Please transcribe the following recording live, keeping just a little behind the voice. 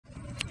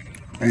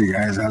Hey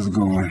guys, how's it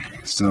going?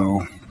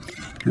 So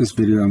this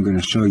video I'm going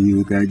to show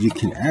you that you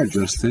can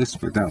address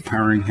this without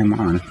powering him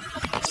on.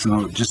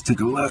 So just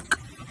take a look.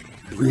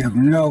 We have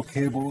no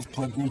cables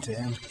plugged into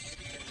him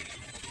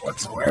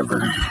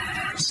whatsoever.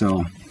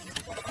 So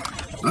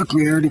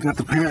luckily I already got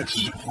the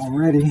patch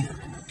already.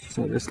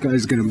 So this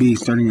guy's going to be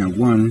starting at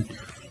 1.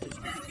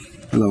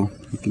 Hello,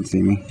 you can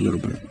see me a little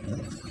bit.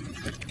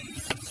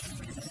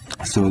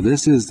 So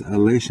this is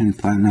Elation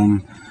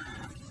Platinum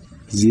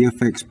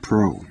ZFX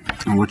Pro.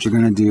 And what you're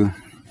going to do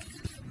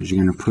is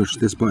you're going to push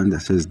this button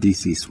that says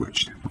DC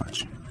switched.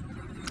 Watch.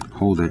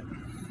 Hold it.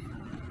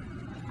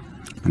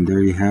 And there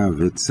you have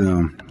it.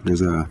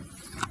 There's a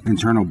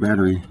internal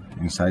battery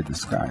inside the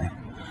Sky.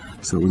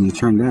 So when you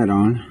turn that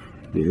on,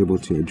 you're able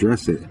to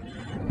address it.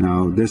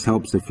 Now this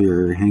helps if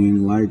you're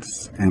hanging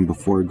lights and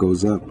before it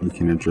goes up, you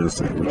can address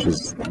it, which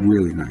is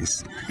really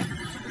nice.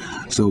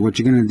 So what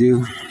you're going to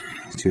do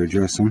to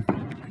address them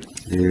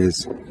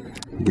is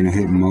you're going to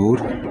hit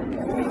mode.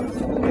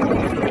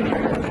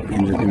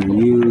 And you're going to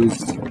use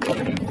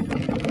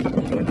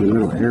your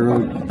little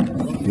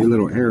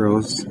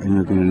arrows, and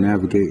you're going to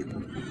navigate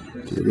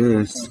to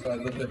this.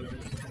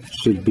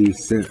 Should be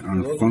set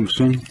on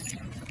function.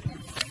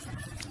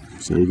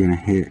 So you're going to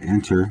hit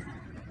enter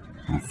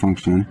on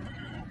function,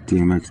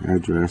 DMX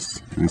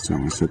address, and so I'm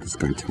going to set this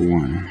guy to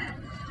 1.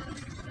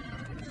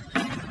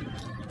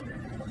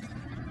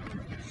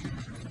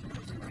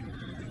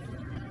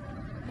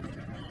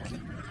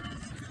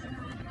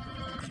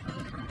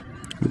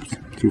 Oops,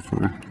 too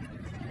far.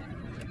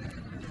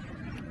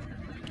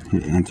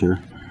 Hit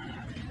enter.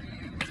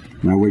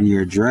 Now when you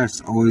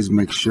address, always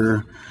make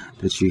sure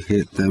that you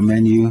hit the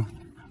menu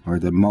or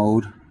the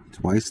mode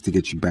twice to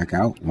get you back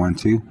out. 1,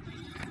 2.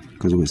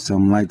 Because with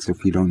some lights,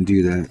 if you don't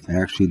do that, it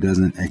actually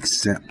doesn't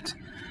accept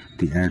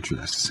the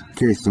address.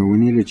 Okay, so we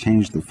need to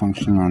change the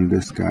function on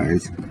this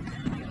guy's.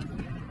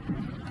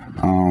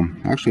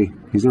 Actually,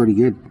 he's already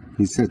good.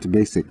 He's set to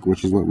basic,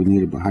 which is what we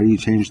needed. But how do you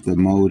change the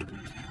mode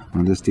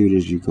on this dude?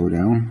 Is you go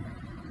down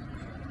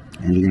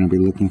and you're going to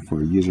be looking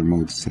for user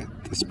mode set,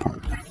 this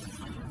part.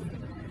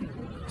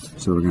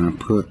 So we're going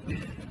to put,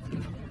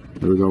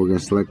 there we go, we're going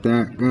to select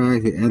that guy,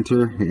 hit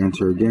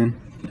enter again,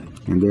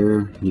 and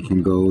there you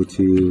can go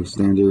to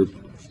standard,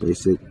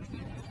 basic,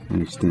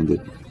 and extended.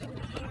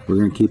 We're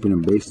going to keep it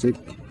in basic,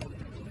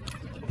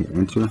 hit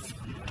enter,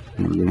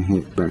 and we're going to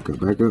hit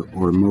backup,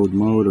 or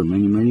mode, or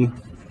menu,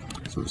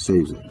 so it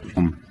saves it.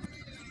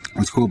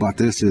 What's cool about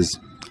this is,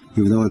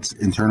 even though it's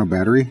internal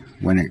battery,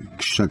 when it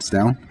shuts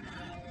down,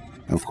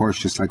 of course,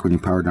 just like when you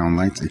power down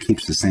lights, it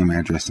keeps the same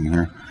address in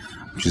here,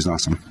 which is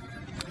awesome.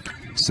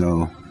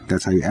 So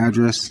that's how you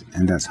address,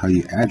 and that's how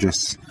you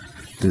address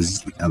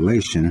this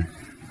Elation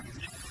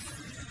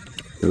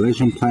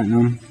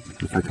Platinum,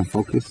 if I can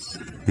focus.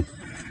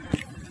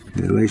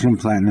 The Elation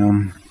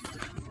Platinum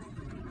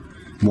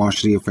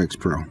Wash ZFX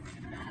Pro.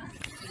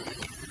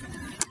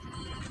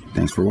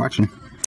 Thanks for watching.